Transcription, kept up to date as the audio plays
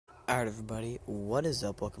Alright everybody, what is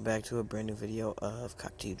up? Welcome back to a brand new video of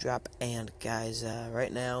Cocktail Drop. And guys,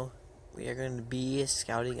 right now we are going to be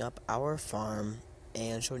scouting up our farm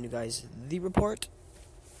and showing you guys the report.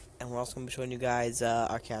 And we're also going to be showing you guys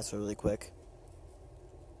our castle really quick.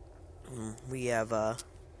 We have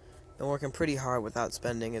been working pretty hard without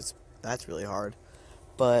spending. That's really hard.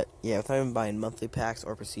 But yeah, without even buying monthly packs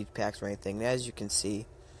or prestige packs or anything. And as you can see,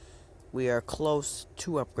 we are close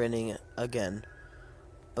to upgrading again.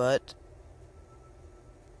 But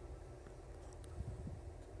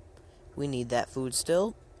we need that food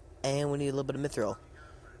still, and we need a little bit of mithril.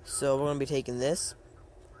 So we're going to be taking this,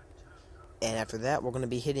 and after that we're going to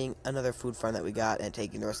be hitting another food farm that we got and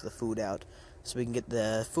taking the rest of the food out so we can get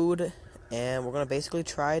the food, and we're going to basically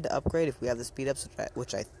try to upgrade if we have the speed ups,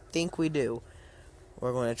 which I think we do.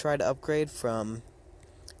 We're going to try to upgrade from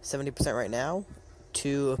 70% right now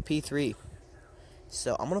to P3.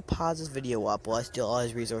 So I'm going to pause this video up while I steal all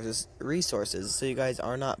his resources so you guys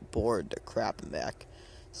are not bored to crapping back.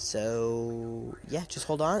 So yeah, just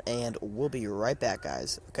hold on and we'll be right back,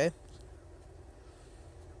 guys, okay?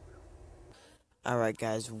 Alright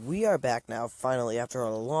guys, we are back now finally after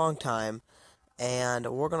a long time, and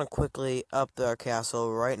we're going to quickly up our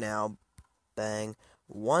castle right now. Bang.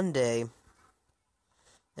 One day.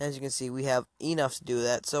 As you can see, we have enough to do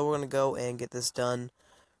that, so we're going to go and get this done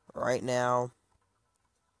right now.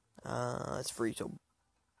 It's free, so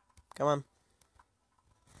come on.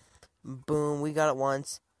 Boom, we got it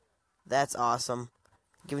once. That's awesome.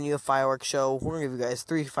 Giving you a fireworks show. We're going to give you guys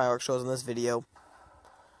 3 fireworks shows in this video.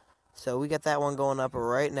 So we got that one going up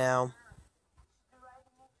right now.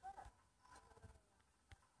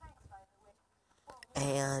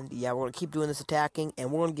 And yeah, we're going to keep doing this attacking.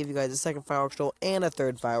 And we're going to give you guys a second fireworks show and a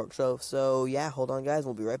third fireworks show. So yeah, hold on guys.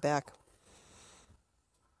 We'll be right back.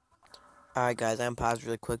 Alright guys, I'm paused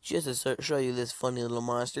really quick just to show you this funny little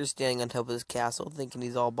monster standing on top of this castle thinking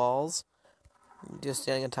he's all balls. Just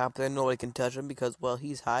standing on top there, nobody can touch him because, well,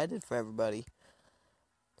 he's hiding from everybody.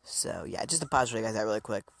 So yeah, just to pause for you guys that really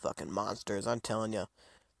quick. Fucking monsters, I'm telling you.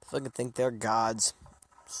 They fucking think they're gods.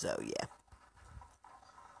 So yeah.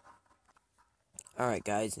 Alright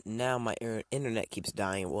guys, now my internet keeps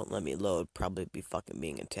dying. It won't let me load. Probably be fucking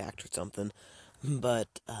being attacked or something. But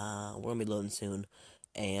we're gonna be loading soon.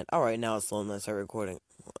 And alright, now it's loading. Let's start recording.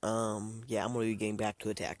 Yeah, I'm gonna be getting back to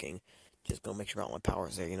attacking. Just gonna make sure all my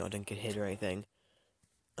power's there, you know, didn't get hit or anything.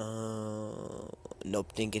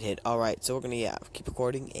 Nope, didn't get hit. Alright, so we're gonna, yeah, keep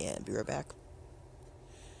recording and be right back.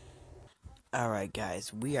 Alright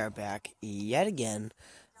guys, we are back yet again.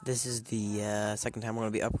 This is the second time we're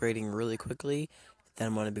gonna be upgrading really quickly. Then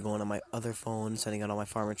I'm gonna be going on my other phone, sending out all my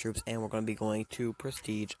farmer troops, and we're gonna be going to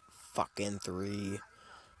Prestige fucking 3.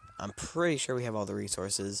 I'm pretty sure we have all the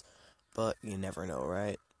resources, but you never know,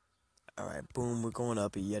 right? Alright, boom, we're going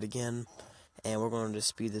up yet again. And we're going to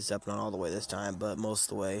speed this up, not all the way this time, but most of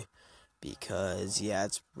the way. Because, yeah,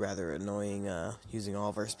 it's rather annoying using all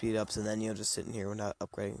of our speed ups and then, you know, just sitting here without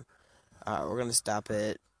upgrading. Alright, we're going to stop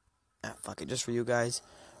it. Fuck it, just for you guys.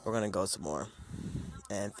 We're going to go some more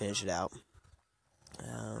and finish it out.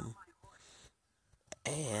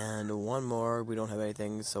 And one more. We don't have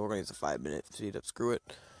anything, so we're going to use a 5-minute speed up. Screw it.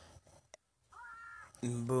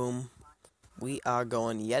 Boom. We are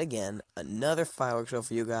going yet again. Another fireworks show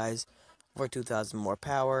for you guys. For 2,000 more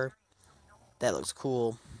power. That looks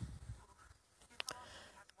cool.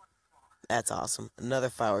 That's awesome. Another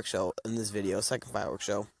fireworks show in this video. Second fireworks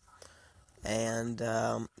show. And,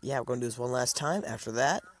 yeah, we're going to do this one last time. After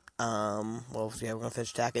that, well, yeah, we're going to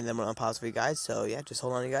finish attacking. Then we're going to pause for you guys. So, yeah, just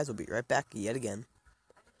hold on, you guys. We'll be right back yet again.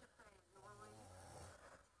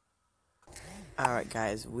 Alright,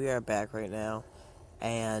 guys. We are back right now.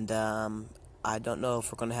 And, I don't know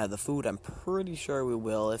if we're going to have the food. I'm pretty sure we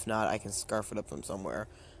will. If not, I can scarf it up from somewhere.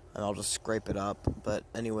 And I'll just scrape it up. But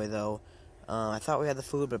anyway, though, I thought we had the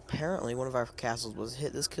food, but apparently one of our castles was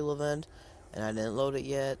hit this kill event. And I didn't load it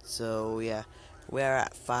yet. So, yeah, we are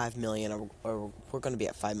at 5 million. Or we're going to be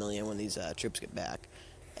at 5 million when these troops get back.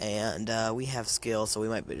 And we have skill, so we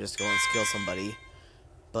might just go and skill somebody.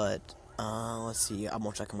 But, let's see. I'm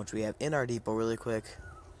going to check how much we have in our depot really quick.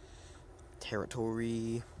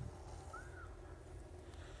 Territory.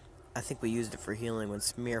 I think we used it for healing when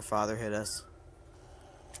Smear Father hit us.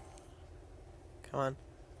 Come on.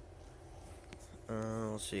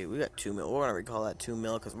 Let's see. We got 2 mil. We're going to recall that 2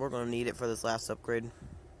 mil because we're going to need it for this last upgrade.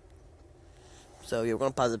 So, yeah, we're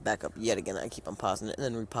going to pause it back up yet again. I keep on pausing it and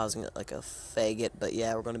then repausing it like a faggot. But,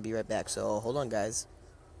 yeah, we're going to be right back. So, hold on, guys.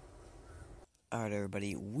 Alright,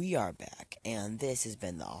 everybody. We are back. And this has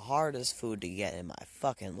been the hardest food to get in my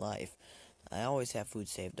fucking life. I always have food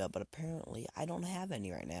saved up, but apparently I don't have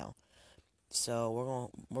any right now. So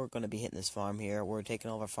we're gonna be hitting this farm here. We're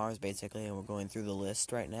taking all of our farms basically, and we're going through the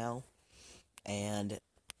list right now. And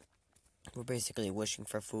we're basically wishing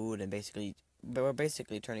for food, and we're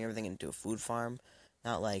basically turning everything into a food farm.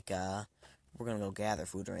 Not like we're gonna go gather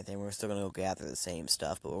food or anything. We're still gonna go gather the same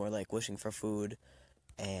stuff, but we're like wishing for food,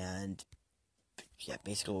 and yeah,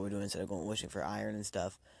 basically what we're doing instead of going wishing for iron and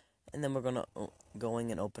stuff. And then we're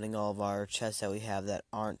going and opening all of our chests that we have that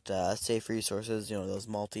aren't safe resources. You know, those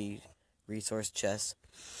multi-resource chests.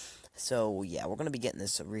 So yeah, we're gonna be getting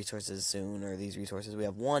this resources soon, or these resources. We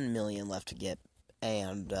have 1 million left to get,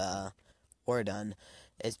 and we're done.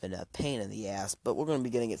 It's been a pain in the ass, but we're gonna be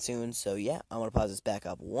getting it soon. So yeah, I'm gonna pause this back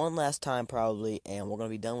up one last time probably, and we're gonna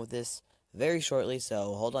be done with this very shortly.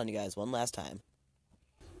 So hold on, you guys, one last time.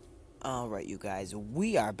 Alright, you guys,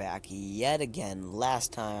 we are back yet again.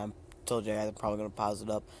 Last time, I told you guys I'm probably going to pause it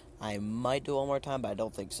up. I might do it one more time, but I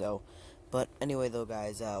don't think so. But anyway, though,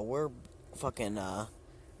 guys, we're fucking,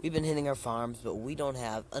 we've been hitting our farms, but we don't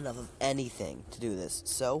have enough of anything to do this.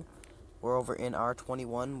 So, we're over in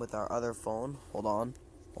R21 with our other phone. Hold on.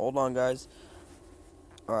 Hold on, guys.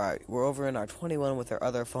 Alright, we're over in R21 with our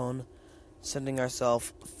other phone, sending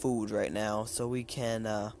ourselves food right now, so we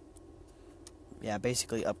can, yeah,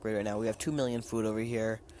 basically upgrade right now. We have 2 million food over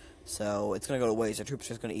here, so it's going to go to waste. Our troops are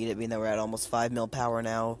just going to eat it, being that we're at almost 5 mil power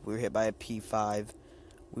now. We were hit by a P5.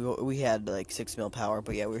 We had like 6 mil power,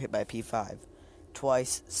 but yeah, we were hit by a P5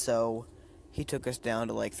 twice, so he took us down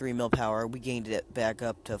to like 3 mil power. We gained it back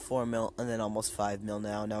up to 4 mil, and then almost 5 mil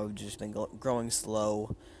now. Now we've just been growing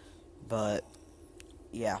slow, but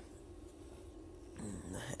yeah.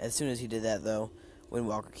 As soon as he did that, though,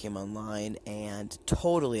 Windwalker came online and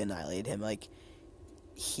totally annihilated him. Like,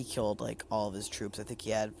 he killed like all of his troops. I think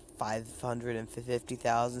he had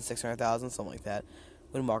 550,000, 600,000, something like that.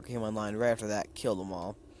 Windwalker came online right after that, killed them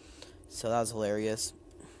all. So that was hilarious.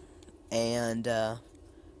 And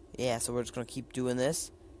yeah, so we're just gonna keep doing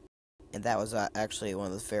this. And that was actually one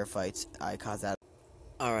of the fair fights I caused out.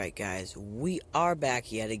 Alright, guys, we are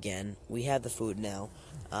back yet again. We have the food now.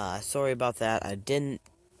 Sorry about that. I didn't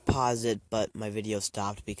pause it, but my video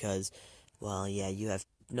stopped because, well, yeah, you have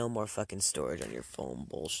no more fucking storage on your phone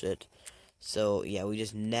bullshit. So, yeah, we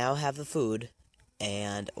just now have the food,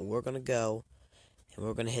 and we're gonna go, and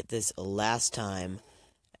we're gonna hit this last time.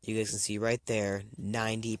 You guys can see right there,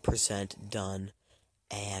 90% done.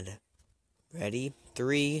 And, ready?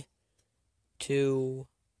 3, 2,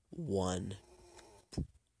 1.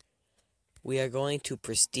 We are going to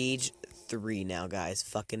Prestige 3 now, guys.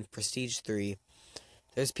 Fucking Prestige 3.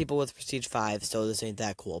 There's people with Prestige 5, so this ain't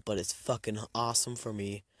that cool, but it's fucking awesome for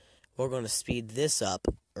me. We're going to speed this up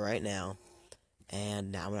right now.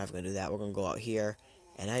 And now we're not going to do that. We're going to go out here,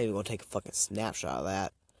 and I'm even going to take a fucking snapshot of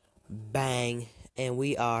that. Bang. And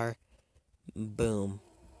we are, boom,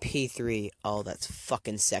 P3. Oh, that's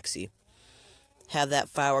fucking sexy. Have that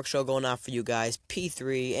fireworks show going on for you guys.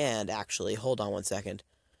 P3, and actually, hold on one second.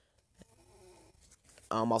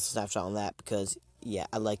 I'm also snapshot on that because, yeah,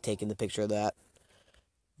 I like taking the picture of that.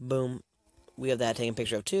 Boom. We have that taken a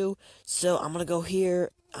picture of too. So I'm going to go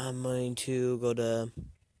here. I'm going to go to...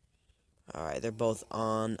 Alright, they're both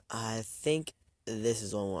on. I think this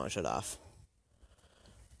is the one we want to shut off.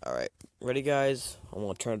 Alright, ready, guys? I'm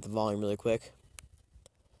going to turn up the volume really quick.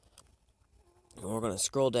 And we're going to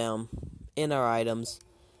scroll down in our items.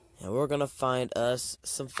 And we're going to find us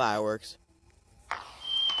some fireworks.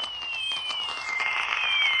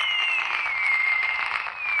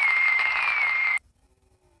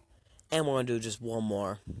 And we're going to do just one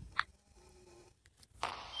more.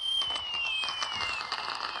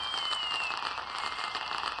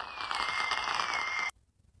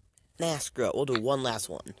 Nah, screw it. We'll do one last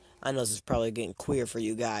one. I know this is probably getting queer for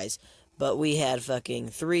you guys. But we had fucking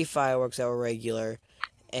 3 fireworks that were regular.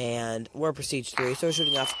 And we're Prestige 3, so we're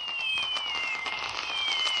shooting off...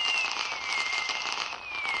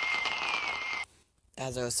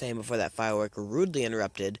 As I was saying before that firework rudely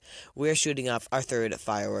interrupted, we're shooting off our 3rd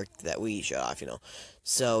firework that we shot off, you know.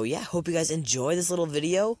 So, yeah, hope you guys enjoy this little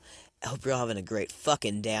video. I hope you're all having a great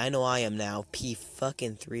fucking day. I know I am now.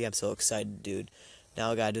 P3. I'm so excited, dude. Now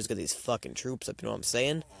all I gotta do is get these fucking troops up, you know what I'm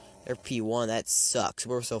saying? They're P1. That sucks.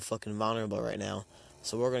 We're so fucking vulnerable right now.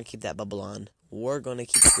 So we're gonna keep that bubble on. We're gonna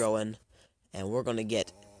keep growing. And we're gonna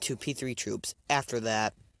get 2 P3 troops. After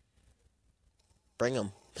that, bring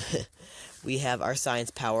them. We have our science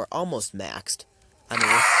power almost maxed. I mean,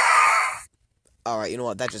 alright, you know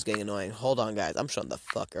what? That's just getting annoying. Hold on, guys. I'm shutting the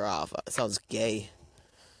fucker off. It sounds gay.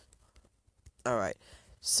 Alright,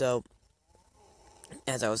 so,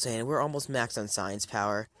 as I was saying, we're almost maxed on science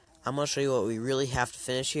power. I'm going to show you what we really have to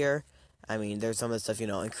finish here. I mean, there's some of the stuff, you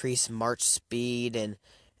know, increase march speed and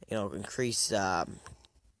increase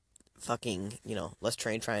fucking, less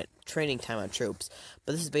training time on troops.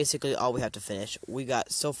 But this is basically all we have to finish. We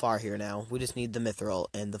got so far here now. We just need the mithril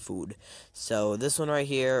and the food. So this one right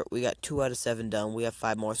here, we got 2 out of 7 done. We have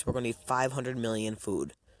 5 more, so we're going to need 500 million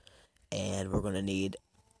food. And we're going to need,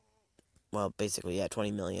 well, basically, yeah, 20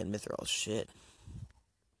 million mithril. Shit.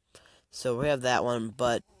 So we have that one,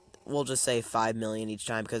 but we'll just say 5 million each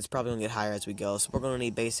time because it's probably going to get higher as we go. So we're going to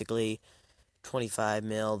need basically 25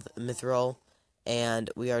 mil mithril. And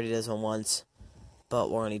we already did this one once, but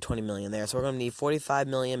we're going to need 20 million there. So we're going to need 45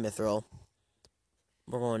 million mithril.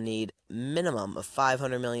 We're going to need minimum of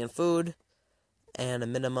 500 million food. And a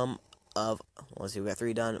minimum of, let's see, we got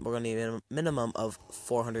 3 done. We're going to need a minimum of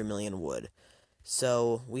 400 million wood.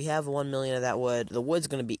 So we have 1 million of that wood. The wood's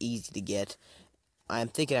going to be easy to get. I'm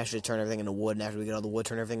thinking I should turn everything into wood, and after we get all the wood,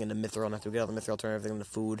 turn everything into mithril, and after we get all the mithril, turn everything into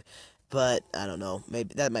food. But, I don't know.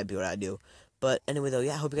 Maybe that might be what I do. But anyway, though,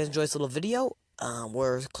 yeah, I hope you guys enjoyed this little video.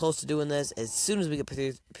 We're close to doing this. As soon as we get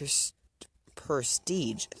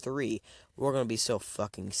Prestige 3, we're going to be so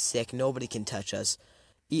fucking sick. Nobody can touch us.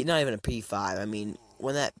 Not even a P5. I mean,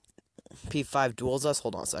 when that P5 duels us,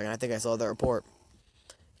 hold on a second. I think I saw that report.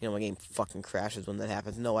 My game fucking crashes when that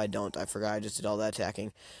happens. No, I don't. I forgot I just did all that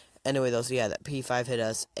attacking. Anyway, though, so yeah, that P5 hit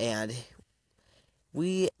us, and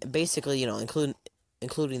we basically,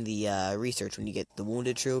 including the research when you get the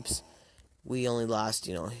wounded troops, we only lost,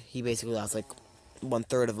 he basically lost like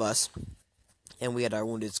 1/3 of us, and we had our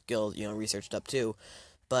wounded skills, researched up too.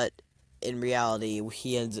 But in reality,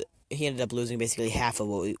 he ended up losing basically half of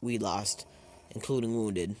what we lost, including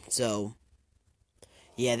wounded. So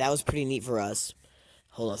yeah, that was pretty neat for us.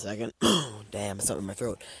 Hold on a second. Damn, it's something in my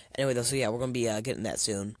throat. Anyway, though, so yeah, we're gonna be getting that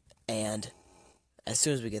soon, and as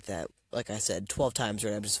soon as we get that, like I said, 12 times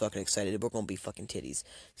right, I'm just fucking excited. We're gonna be fucking titties.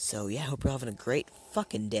 So yeah, I hope you're having a great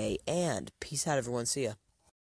fucking day, and peace out, everyone. See ya.